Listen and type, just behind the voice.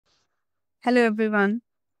Hello everyone.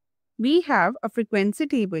 We have a frequency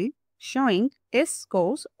table showing test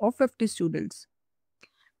scores of 50 students.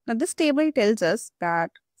 Now this table tells us that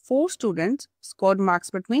 4 students scored marks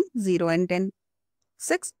between 0 and 10.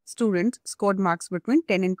 6 students scored marks between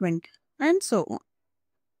 10 and 20 and so on.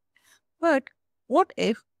 But what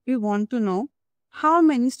if we want to know how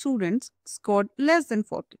many students scored less than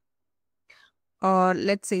 40? Or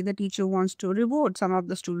let's say the teacher wants to reward some of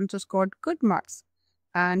the students who scored good marks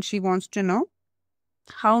and she wants to know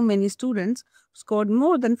how many students scored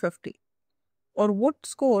more than 50, or what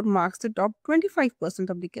score marks the top 25%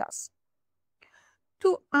 of the class.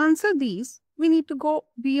 To answer these, we need to go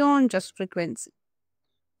beyond just frequency.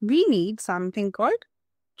 We need something called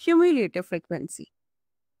cumulative frequency.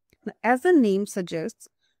 Now, as the name suggests,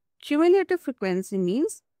 cumulative frequency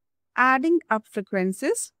means adding up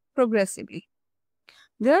frequencies progressively.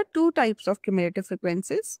 There are two types of cumulative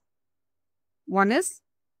frequencies. One is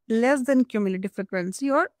less than cumulative frequency,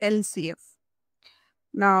 or LCF.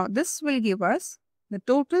 Now, this will give us the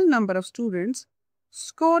total number of students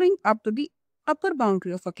scoring up to the upper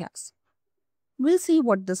boundary of a class. We'll see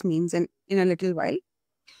what this means in a little while.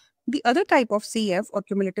 The other type of CF, or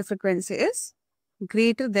cumulative frequency, is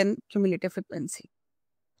greater than cumulative frequency.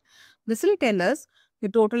 This will tell us the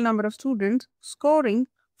total number of students scoring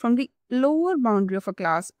from the lower boundary of a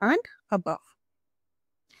class and above.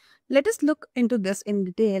 Let us look into this in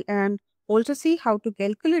detail and also see how to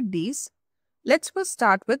calculate these. Let's first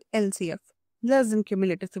start with LCF, less than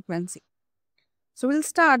cumulative frequency. So we'll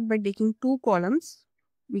start by taking two columns.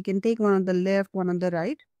 We can take one on the left, one on the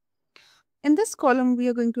right. In this column, we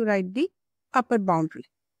are going to write the upper boundary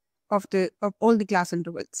of all the class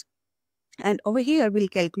intervals. And over here, we'll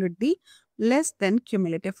calculate the less than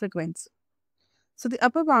cumulative frequency. So the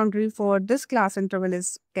upper boundary for this class interval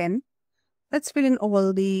is 10. Let's fill in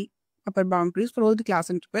all the upper boundaries for all the class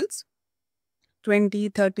intervals: 20,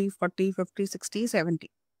 30, 40, 50, 60, 70.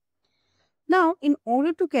 Now, in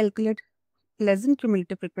order to calculate less than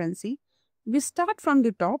cumulative frequency, we start from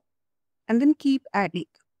the top and then keep adding.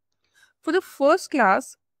 For the first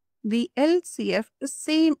class, the LCF is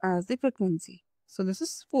same as the frequency. So this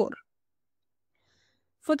is 4.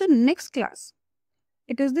 For the next class,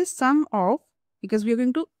 it is the sum of, because we are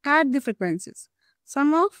going to add the frequencies,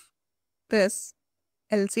 sum of this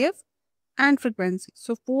LCF and frequency.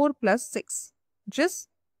 So 4 plus 6, which is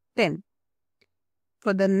 10.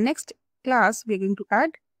 For the next class, we are going to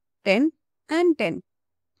add 10 and 10.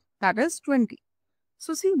 That is 20.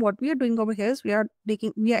 So see, what we are doing over here is we are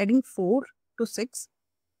adding 4 to 6.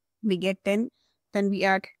 We get 10. Then we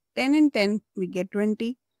add 10 and 10. We get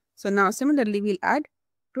 20. So now similarly, we'll add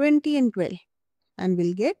 20 and 12. And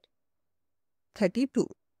we'll get 32.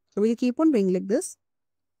 So we'll keep on doing like this.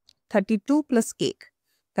 32 plus cake,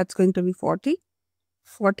 that's going to be 40.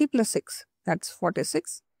 40 plus 6, that's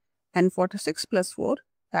 46. And 46 plus 4,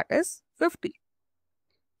 that is 50.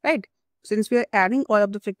 Right? Since we are adding all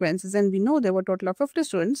of the frequencies and we know there were a total of 50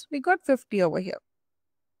 students, we got 50 over here.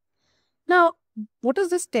 Now, what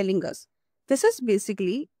is this telling us? This is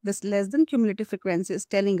basically, this less than cumulative frequency is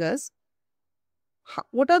telling us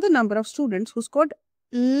what are the number of students who scored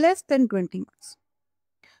less than 20 marks.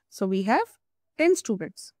 So we have 10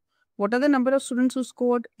 students. What are the number of students who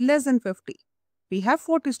scored less than 50? We have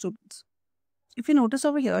 40 students. If you notice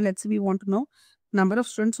over here, let's say we want to know number of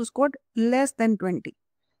students who scored less than 20.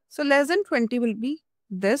 So less than 20 will be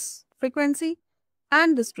this frequency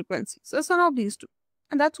and this frequency. So sum of these two.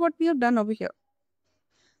 And that's what we have done over here.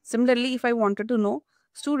 Similarly, if I wanted to know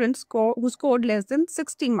students who scored less than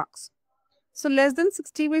 60 marks. So less than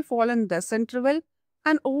 60 will fall in this interval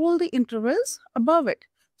and all the intervals above it.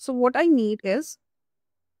 So what I need is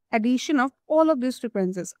addition of all of these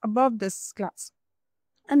frequencies above this class.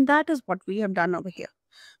 And that is what we have done over here.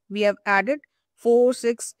 We have added 4,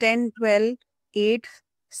 6, 10, 12, 8,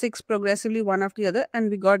 6 progressively one after the other,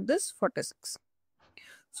 and we got this 46.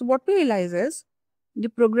 So what we realize is the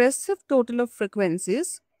progressive total of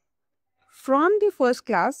frequencies from the first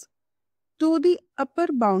class to the upper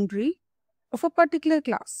boundary of a particular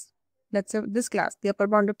class. Let's say this class, the upper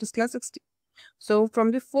boundary of this class 60. So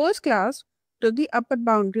from the first class to the upper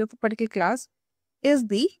boundary of a particular class is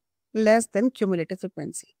the less than cumulative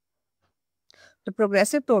frequency. The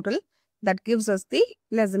progressive total that gives us the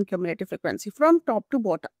less than cumulative frequency from top to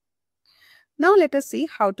bottom. Now let us see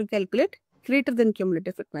how to calculate greater than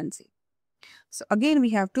cumulative frequency. So again,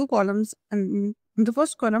 we have two columns, and in the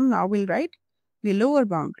first column now we'll write the lower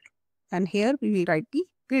boundary, and here we will write the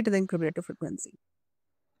greater than cumulative frequency.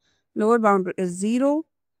 Lower boundary is 0,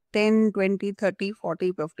 10, 20, 30,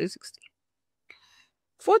 40, 50, 60.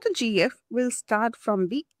 For the GF, we'll start from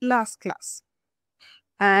the last class.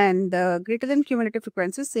 And the greater than cumulative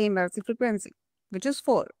frequency is same as the frequency, which is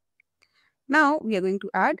 4. Now we are going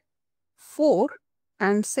to add 4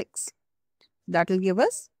 and 6. That will give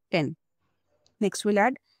us 10. Next we'll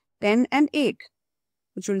add 10 and 8,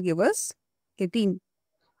 which will give us 18.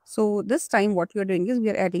 So this time what we are doing is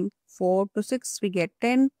we are adding 4 to 6, we get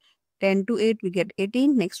 10, 10 to 8, we get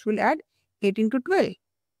 18. Next we'll add 18 to 12,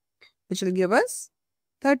 which will give us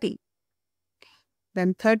 30.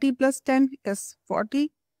 Then 30 plus 10 is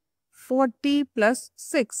 40, 40 plus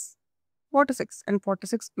 6, 46, and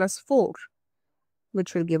 46 plus 4,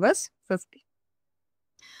 which will give us 50.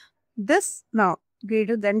 This now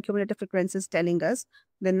greater than cumulative frequency is telling us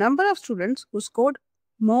the number of students who scored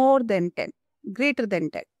more than 10, greater than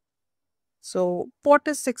 10. So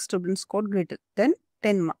 46 students scored greater than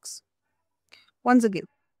 10 marks. Once again,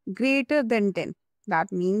 greater than 10.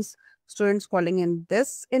 That means students falling in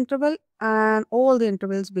this interval and all the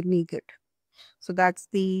intervals beneath it. So that's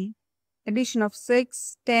the addition of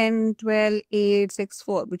 6, 10, 12, 8, 6,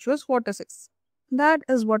 4, which was 46. That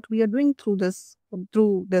is what we are doing through this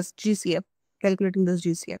GCF, calculating this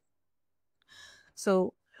GCF.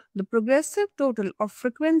 So the progressive total of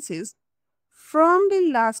frequencies from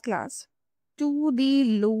the last class to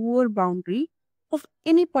the lower boundary of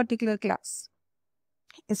any particular class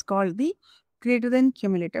is called the greater than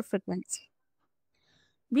cumulative frequency.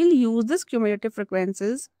 We'll use this cumulative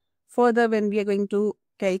frequencies further when we are going to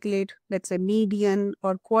calculate, let's say, median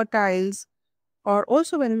or quartiles, or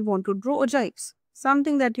also when we want to draw ogives,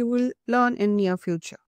 something that you will learn in near future.